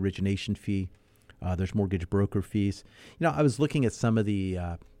discount fee, origination fee. There's mortgage broker fees. I was looking at some of the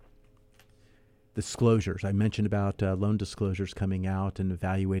disclosures. I mentioned about loan disclosures coming out and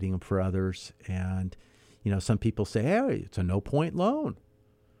evaluating them for others. And, some people say, hey, it's a no-point loan.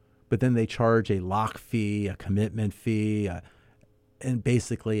 But then they charge a lock fee, a commitment fee, and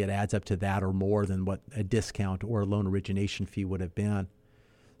basically it adds up to that or more than what a discount or a loan origination fee would have been.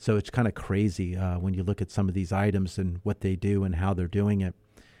 So it's kind of crazy when you look at some of these items and what they do and how they're doing it.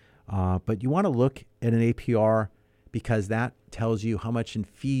 But you want to look at an APR because that tells you how much in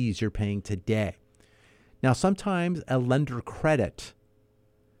fees you're paying today. Now, sometimes a lender credit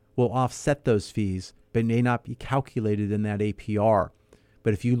will offset those fees, but may not be calculated in that APR.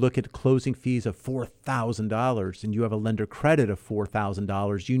 But if you look at closing fees of $4,000 and you have a lender credit of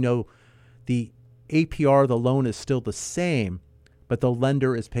 $4,000, the APR, the loan is still the same, but the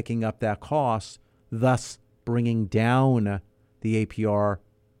lender is picking up that cost, thus bringing down the APR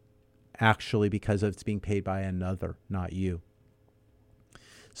actually because it's being paid by another, not you.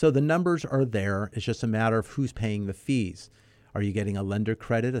 So the numbers are there. It's just a matter of who's paying the fees. Are you getting a lender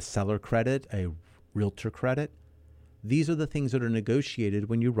credit, a seller credit, a realtor credit? These are the things that are negotiated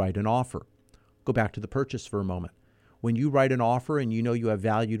when you write an offer. Go back to the purchase for a moment. When you write an offer and you know you have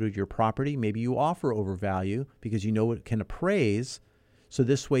value to your property, maybe you offer over value because you know it can appraise. So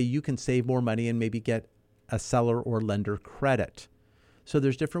this way you can save more money and maybe get a seller or lender credit. So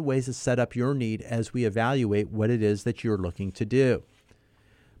there's different ways to set up your need as we evaluate what it is that you're looking to do.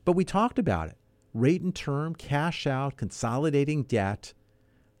 But we talked about it. Rate and term, cash out, consolidating debt.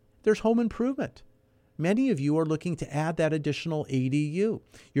 There's home improvement. Many of you are looking to add that additional ADU.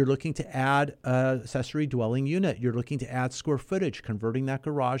 You're looking to add an accessory dwelling unit. You're looking to add square footage, converting that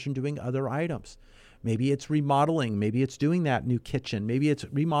garage and doing other items. Maybe it's remodeling. Maybe it's doing that new kitchen. Maybe it's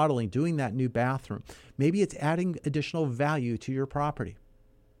remodeling, doing that new bathroom. Maybe it's adding additional value to your property.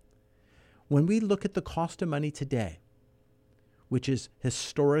 When we look at the cost of money today, which is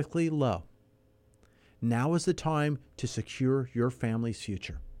historically low, now is the time to secure your family's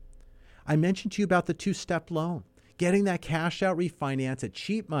future. I mentioned to you about the two-step loan, getting that cash out refinance at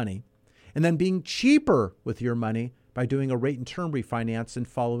cheap money, and then being cheaper with your money by doing a rate and term refinance and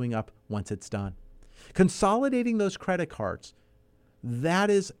following up once it's done. Consolidating those credit cards, that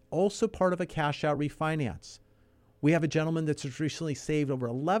is also part of a cash out refinance. We have a gentleman that's just recently saved over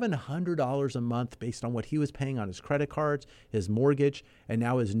 $1,100 a month based on what he was paying on his credit cards, his mortgage, and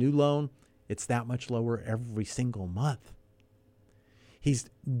now his new loan. It's that much lower every single month. He's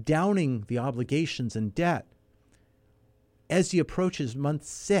downing the obligations and debt. As he approaches month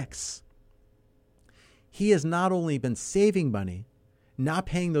 6, he has not only been saving money, not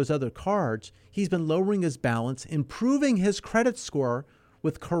paying those other cards, he's been lowering his balance, improving his credit score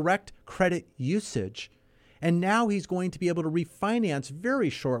with correct credit usage. And now he's going to be able to refinance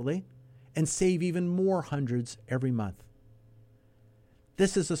very shortly and save even more hundreds every month.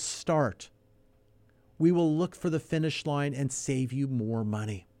 This is a start. We will look for the finish line and save you more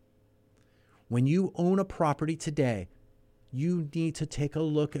money. When you own a property today, you need to take a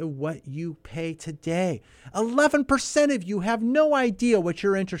look at what you pay today. 11% of you have no idea what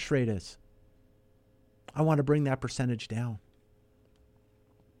your interest rate is. I want to bring that percentage down.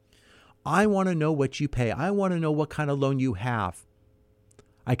 I want to know what you pay. I want to know what kind of loan you have.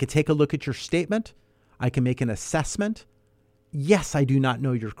 I could take a look at your statement. I can make an assessment. Yes, I do not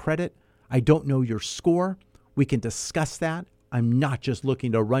know your credit. I don't know your score. We can discuss that. I'm not just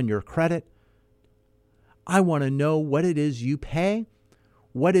looking to run your credit. I want to know what it is you pay.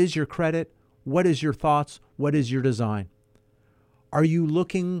 What is your credit? What is your thoughts? What is your design? Are you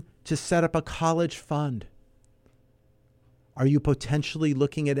looking to set up a college fund? Are you potentially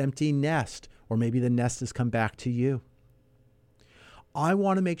looking at empty nest, or maybe the nest has come back to you? I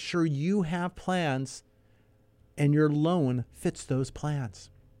want to make sure you have plans and your loan fits those plans.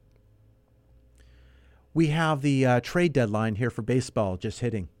 We have the trade deadline here for baseball just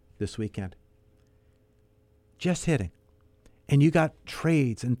hitting this weekend. Just hitting. And you got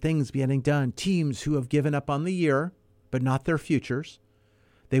trades and things getting done. Teams who have given up on the year, but not their futures.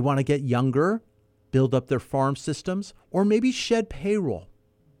 They want to get younger, build up their farm systems, or maybe shed payroll.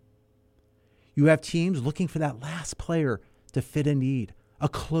 You have teams looking for that last player to fit a need, a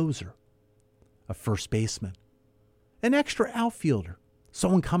closer, a first baseman, an extra outfielder,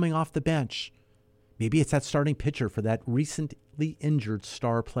 someone coming off the bench. Maybe it's that starting pitcher for that recently injured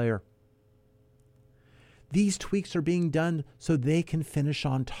star player. These tweaks are being done so they can finish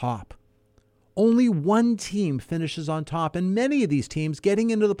on top. Only one team finishes on top, and many of these teams getting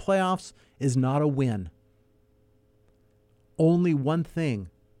into the playoffs is not a win. Only one thing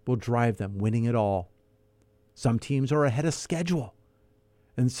will drive them winning it all. Some teams are ahead of schedule,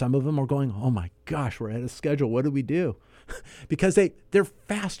 and some of them are going, oh my gosh, we're ahead of schedule. What do we do? Because they're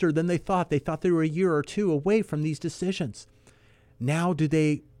faster than they thought. They thought they were a year or two away from these decisions. Now, do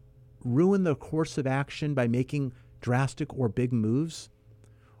they ruin the course of action by making drastic or big moves?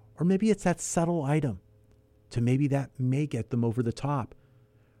 Or maybe it's that subtle item to maybe that may get them over the top.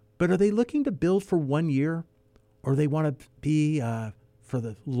 But are they looking to build for 1 year, or they want to be for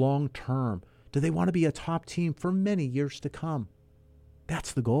the long term? Do they want to be a top team for many years to come?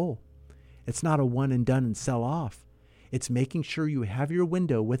 That's the goal. It's not a one and done and sell off. It's making sure you have your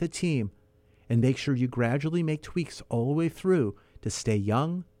window with a team and make sure you gradually make tweaks all the way through to stay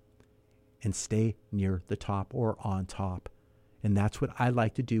young and stay near the top or on top. And that's what I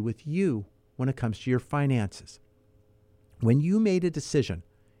like to do with you when it comes to your finances. When you made a decision,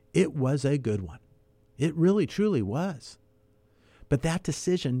 it was a good one. It really, truly was. But that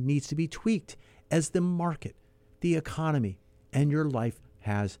decision needs to be tweaked as the market, the economy, and your life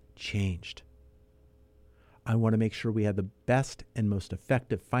has changed. I want to make sure we have the best and most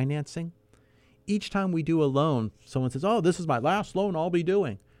effective financing. Each time we do a loan, someone says, oh, this is my last loan I'll be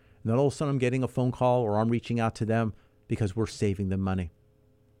doing. And then all of a sudden I'm getting a phone call or I'm reaching out to them because we're saving them money.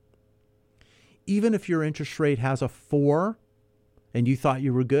 Even if your interest rate has a 4 and you thought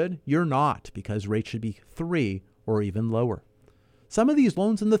you were good, you're not, because rates should be 3 or even lower. Some of these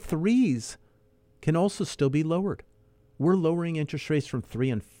loans in the 3s can also still be lowered. We're lowering interest rates from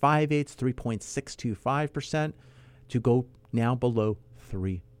 3 5/8, 3.625% to go now below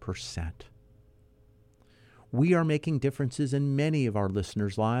 3%. We are making differences in many of our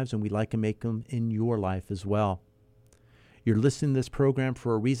listeners' lives, and we'd like to make them in your life as well. You're listening to this program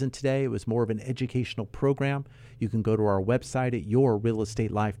for a reason today. It was more of an educational program. You can go to our website at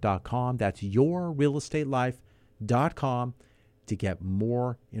yourrealestatelife.com. That's yourrealestatelife.com to get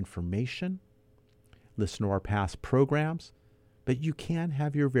more information. Listen to our past programs, but you can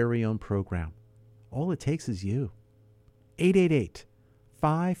have your very own program. All it takes is you.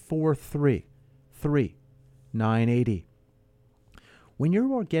 888-543-3980. When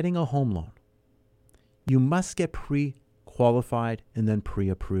you're getting a home loan, you must get pre-qualified and then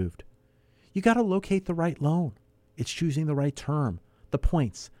pre-approved. You got to locate the right loan. It's choosing the right term, the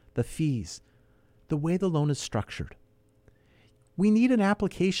points, the fees, the way the loan is structured. We need an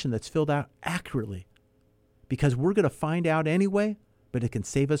application that's filled out accurately, because we're going to find out anyway, but it can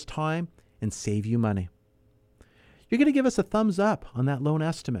save us time and save you money. You're going to give us a thumbs up on that loan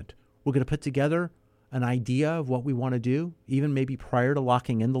estimate. We're going to put together an idea of what we want to do, even maybe prior to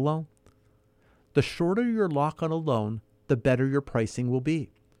locking in the loan. The shorter your lock on a loan, the better your pricing will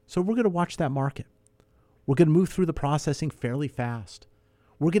be. So we're going to watch that market. We're going to move through the processing fairly fast.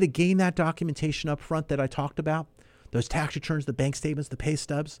 We're going to gain that documentation up front that I talked about, those tax returns, the bank statements, the pay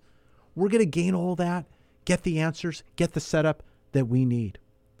stubs. We're going to gain all that, get the answers, get the setup that we need.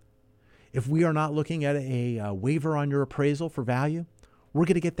 If we are not looking at a waiver on your appraisal for value, we're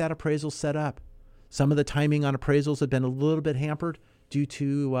going to get that appraisal set up. Some of the timing on appraisals have been a little bit hampered due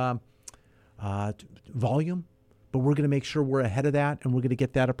to volume, but we're going to make sure we're ahead of that, and we're going to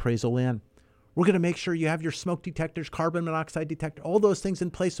get that appraisal in. We're going to make sure you have your smoke detectors, carbon monoxide detector, all those things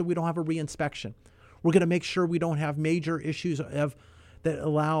in place so we don't have a reinspection. We're going to make sure we don't have major issues that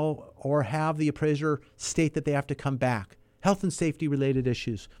allow or have the appraiser state that they have to come back. Health and safety related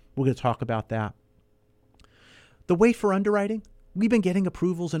issues. We're going to talk about that. The wait for underwriting, we've been getting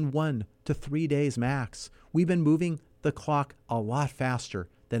approvals in 1 to 3 days max. We've been moving the clock a lot faster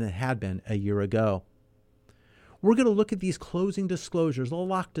than it had been a year ago. We're going to look at these closing disclosures, the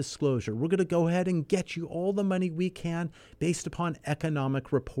lock disclosure. We're going to go ahead and get you all the money we can based upon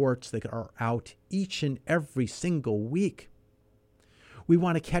economic reports that are out each and every single week. We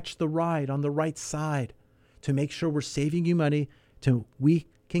want to catch the ride on the right side to make sure we're saving you money till we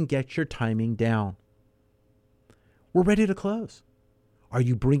can get your timing down. We're ready to close. Are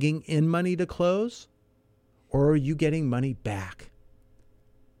you bringing in money to close, or are you getting money back?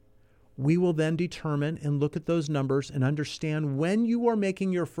 We will then determine and look at those numbers and understand when you are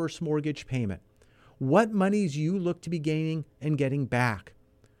making your first mortgage payment, what monies you look to be gaining and getting back.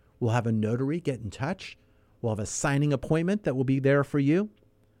 We'll have a notary get in touch. We'll have a signing appointment that will be there for you.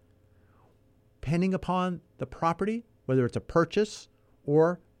 Depending upon the property, whether it's a purchase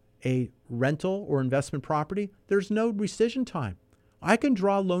or a rental or investment property, there's no rescission time. I can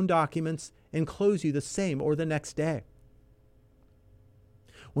draw loan documents and close you the same or the next day.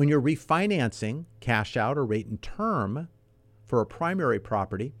 When you're refinancing cash out or rate and term for a primary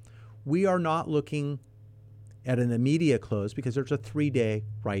property, we are not looking at an immediate close because there's a 3-day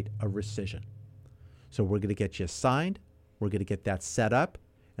right of rescission. So we're going to get you signed, we're going to get that set up,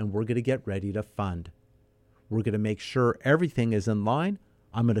 and we're going to get ready to fund. We're going to make sure everything is in line.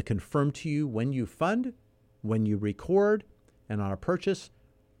 I'm going to confirm to you when you fund, when you record, and on a purchase,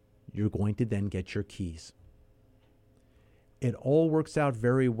 you're going to then get your keys. It all works out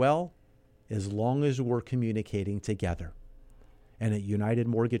very well as long as we're communicating together. And at United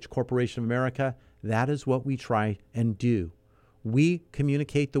Mortgage Corporation of America, that is what we try and do. We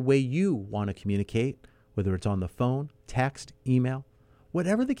communicate the way you want to communicate, whether it's on the phone, text, email,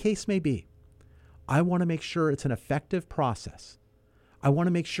 whatever the case may be. I want to make sure it's an effective process. I want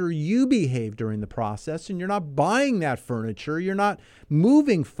to make sure you behave during the process and you're not buying that furniture, you're not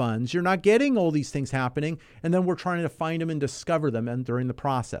moving funds, you're not getting all these things happening, and then we're trying to find them and discover them and during the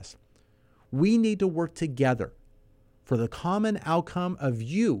process. We need to work together for the common outcome of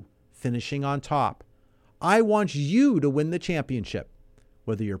you finishing on top. I want you to win the championship.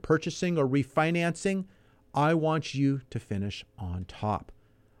 Whether you're purchasing or refinancing, I want you to finish on top.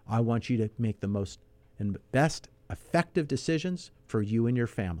 I want you to make the most and best effective decisions for you and your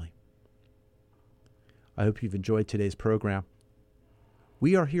family. I hope you've enjoyed today's program.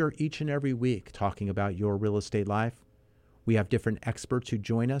 We are here each and every week talking about your real estate life. We have different experts who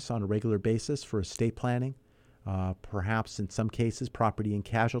join us on a regular basis for estate planning, perhaps in some cases property and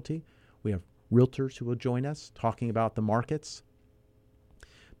casualty. We have realtors who will join us talking about the markets.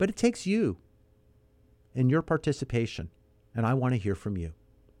 But it takes you and your participation, and I want to hear from you.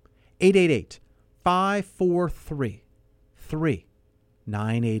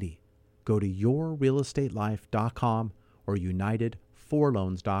 888-543-3980. Go to yourrealestatelife.com or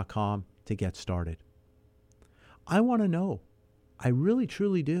unitedforloans.com to get started. I want to know. I really,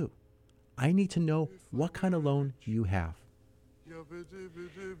 truly do. I need to know what kind of loan you have.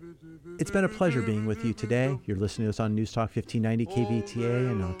 It's been a pleasure being with you today. You're listening to us on News Talk 1590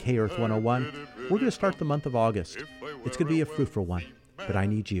 KVTA and on K-Earth 101. We're going to start the month of August. It's going to be a fruitful one, but I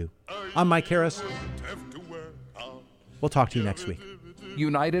need you. I'm Mike Harris. We'll talk to you next week.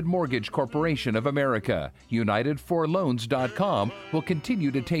 United Mortgage Corporation of America, UnitedForLoans.com, will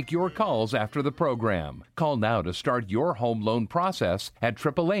continue to take your calls after the program. Call now to start your home loan process at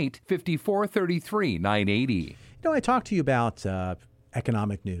 888-5433-980. You know, I talked to you about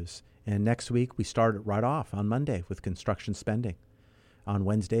economic news, and next week we start it right off on Monday with construction spending. On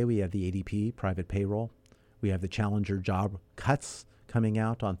Wednesday, we have the ADP private payroll. We have the Challenger job cuts coming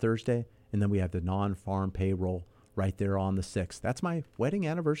out on Thursday, and then we have the non-farm payroll right there on the 6th. That's my wedding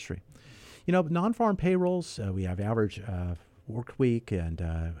anniversary. You know, non-farm payrolls, we have average work week and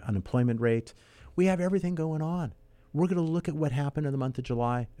unemployment rate. We have everything going on. We're going to look at what happened in the month of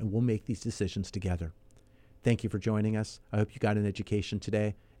July, and we'll make these decisions together. Thank you for joining us. I hope you got an education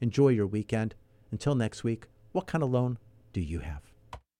today. Enjoy your weekend. Until next week, what kind of loan do you have?